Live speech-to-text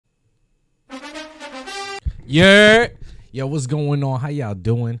Yeah. Yo, what's going on? How y'all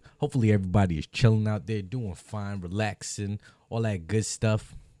doing? Hopefully everybody is chilling out there, doing fine, relaxing, all that good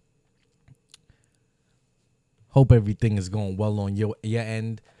stuff. Hope everything is going well on your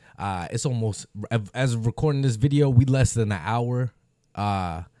end. It's almost, as of recording this video, we less than an hour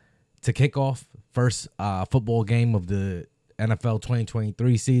to kick off first football game of the NFL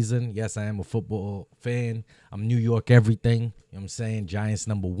 2023 season. Yes, I am a football fan. I'm New York everything. You know what I'm saying? Giants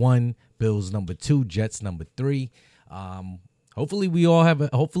 #1, Bills #2, Jets #3.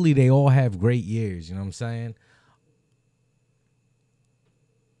 Hopefully they all have great years. You know what I'm saying?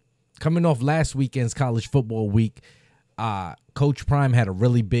 Coming off last weekend's college football week, Coach Prime had a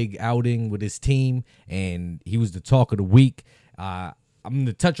really big outing with his team, and he was the talk of the week. I'm going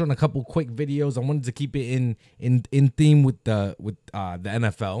to touch on a couple quick videos. I wanted to keep it in theme with the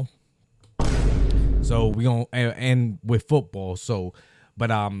NFL. So we gonna and with football.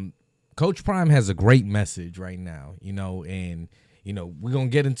 But Coach Prime has a great message right now, and we're gonna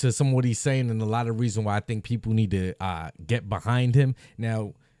get into some of what he's saying and a lot of reason why I think people need to get behind him.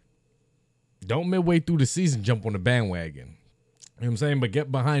 Now, don't midway through the season jump on the bandwagon. You know what I'm saying? But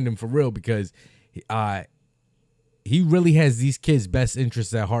get behind him for real, because he really has these kids' best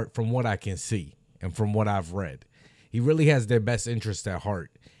interests at heart from what I can see and from what I've read. He really has their best interests at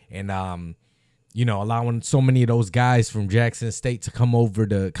heart. And, allowing so many of those guys from Jackson State to come over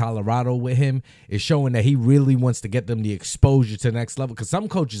to Colorado with him is showing that he really wants to get them the exposure to the next level, because some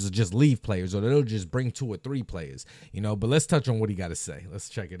coaches will just leave players or they'll just bring 2 or 3 players, But let's touch on what he got to say. Let's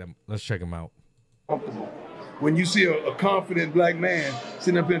check him out. When you see a confident black man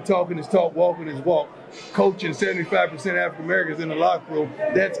sitting up here talking his talk, walking his walk, coaching 75% African Americans in the locker room,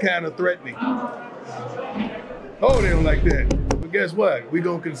 that's kind of threatening. Oh, they don't like that. But guess what? We're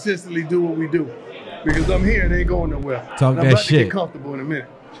going to consistently do what we do. Because I'm here and ain't going nowhere. Talk I'm that about shit. to get comfortable in a minute.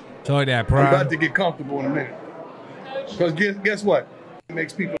 Talk that, Prime. I'm about to get comfortable in a minute. Because guess what? It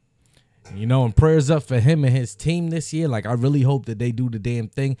makes people... And prayers up for him and his team this year. Like, I really hope that they do the damn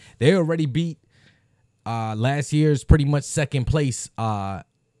thing. They already beat last year's pretty much second place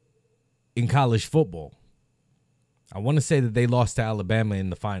in college football. I want to say that they lost to Alabama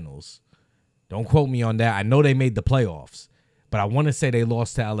in the finals. Don't quote me on that. I know they made the playoffs, but I want to say they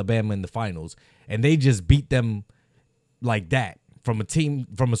lost to Alabama in the finals, and they just beat them like that from a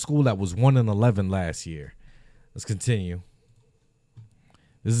school that was 1-11 last year. Let's continue.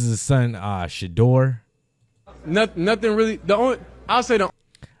 This is his son, Shador. Nothing really.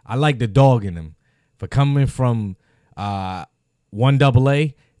 I like the dog in him for coming from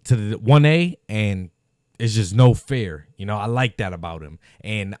 1AA to the 1A, and it's just no fear. I like that about him.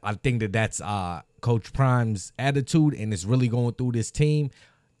 And I think that that's Coach Prime's attitude, and it's really going through this team.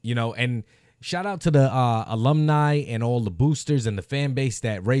 And shout out to the alumni and all the boosters and the fan base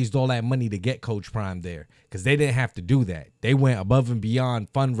that raised all that money to get Coach Prime there, because they didn't have to do that. They went above and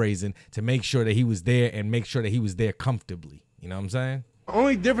beyond fundraising to make sure that he was there and make sure that he was there comfortably. You know what I'm saying? The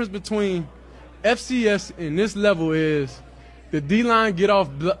only difference between FCS and this level is the D-line get off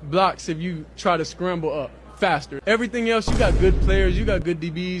blocks if you try to scramble up faster. Everything else, you got good players, you got good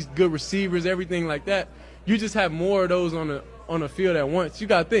DBs, good receivers, everything like that. You just have more of those on the field at once. You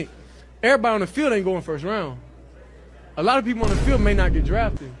got to think, everybody on the field ain't going first round. A lot of people on the field may not get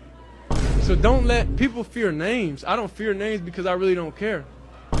drafted. So don't let people fear names. I don't fear names because I really don't care.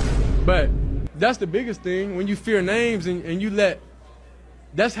 But that's the biggest thing. When you fear names and you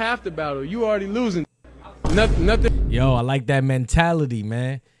that's half the battle. You already losing. Nothing. Yo, I like that mentality,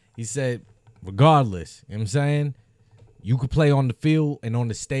 man. He said, regardless, you know what I'm saying? You could play on the field and on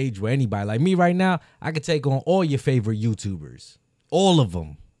the stage with anybody. Like me right now, I could take on all your favorite YouTubers. All of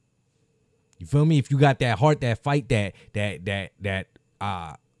them. You feel me? If you got that heart, that fight, that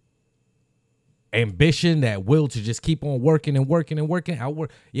ambition, that will to just keep on working and working and working.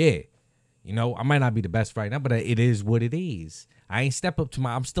 Yeah. I might not be the best right now, but it is what it is. I ain't step up to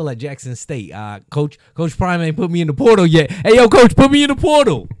I'm still at Jackson State. Coach Prime ain't put me in the portal yet. Hey, yo, Coach, put me in the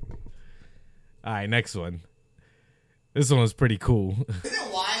portal. All right, next one. This one was pretty cool. Isn't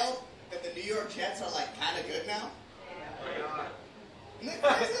it wild that the New York Jets are kind of good now? It's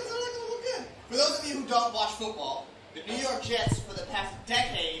a little good. For those of you who don't watch football, the New York Jets for the past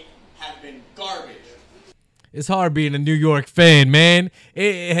decade have been garbage. It's hard being a New York fan, man.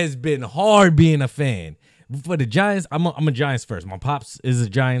 It has been hard being a fan. For the Giants, I'm a Giants first. My pops is a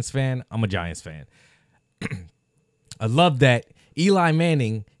Giants fan. I'm a Giants fan. I love that Eli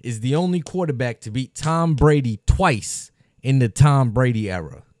Manning is the only quarterback to beat Tom Brady twice in the Tom Brady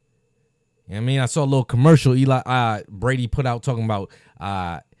era. You know what I mean? I saw a little commercial Brady put out talking about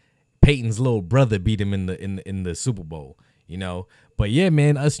Peyton's little brother beat him in the Super Bowl, But yeah,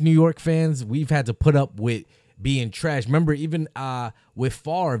 man, us New York fans, we've had to put up with being trash. Remember, even with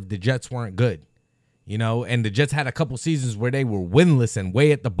Favre, the Jets weren't good. You know, and the Jets had a couple seasons where they were winless and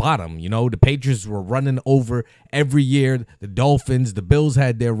way at the bottom. You know, the Patriots were running over every year. The Dolphins, the Bills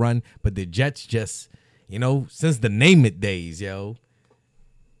had their run, but the Jets just, you know, since the name it days, yo.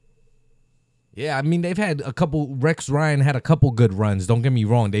 Yeah, I mean, they've had a couple. Rex Ryan had a couple good runs. Don't get me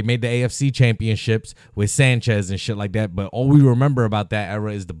wrong. They made the AFC championships with Sanchez and shit like that. But all we remember about that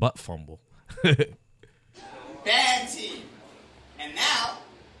era is the butt fumble. Bad team. And now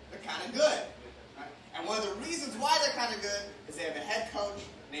they're kind of good. Right? And one of the reasons why they're kind of good is they have a head coach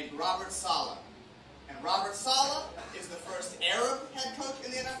named Robert Saleh. And Robert Saleh is the first Arab head coach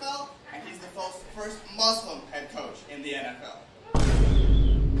in the NFL, and he's the first Muslim head coach in the NFL.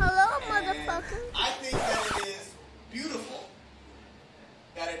 Hello, And motherfucker. I think that it is beautiful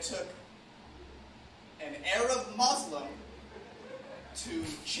that it took an Arab Muslim to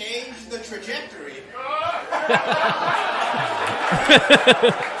change the trajectory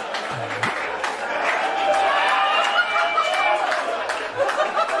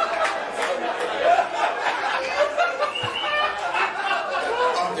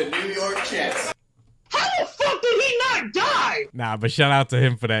of the New York Jets. Nah, but shout out to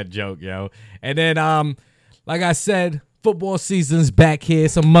him for that joke, yo. And then, like I said, football season's back here.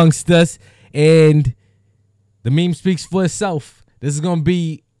 It's amongst us. And the meme speaks for itself. This is going to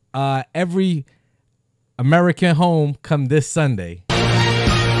be every American home come this Sunday. All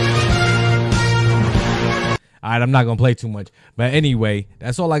right, I'm not going to play too much. But anyway,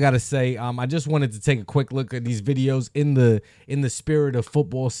 that's all I got to say. I just wanted to take a quick look at these videos in the spirit of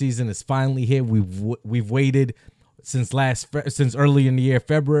football season. It's finally here. We've waited since early in the year,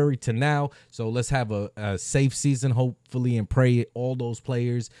 February to now. So let's have a safe season, hopefully, and pray all those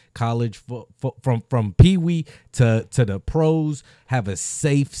players, college from Pee-wee to the pros, have a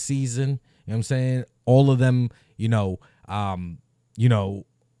safe season. You know what I'm saying? All of them,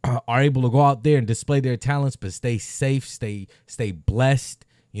 are able to go out there and display their talents, but stay safe, stay blessed.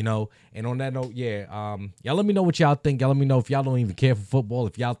 You know, and on that note, yeah, y'all let me know what y'all think. Y'all let me know if y'all don't even care for football.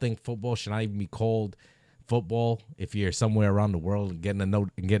 If y'all think football should not even be called football, if you're somewhere around the world and getting a note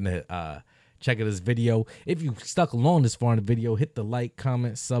and getting a check of this video. If you stuck along this far in the video, hit the like,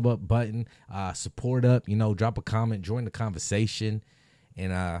 comment, sub up button, support up, drop a comment, join the conversation.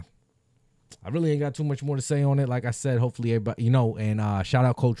 And I really ain't got too much more to say on it. Like I said, hopefully everybody, and shout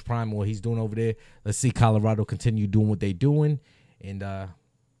out Coach Prime, what he's doing over there. Let's see Colorado continue doing what they doing. And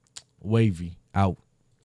Wavy out.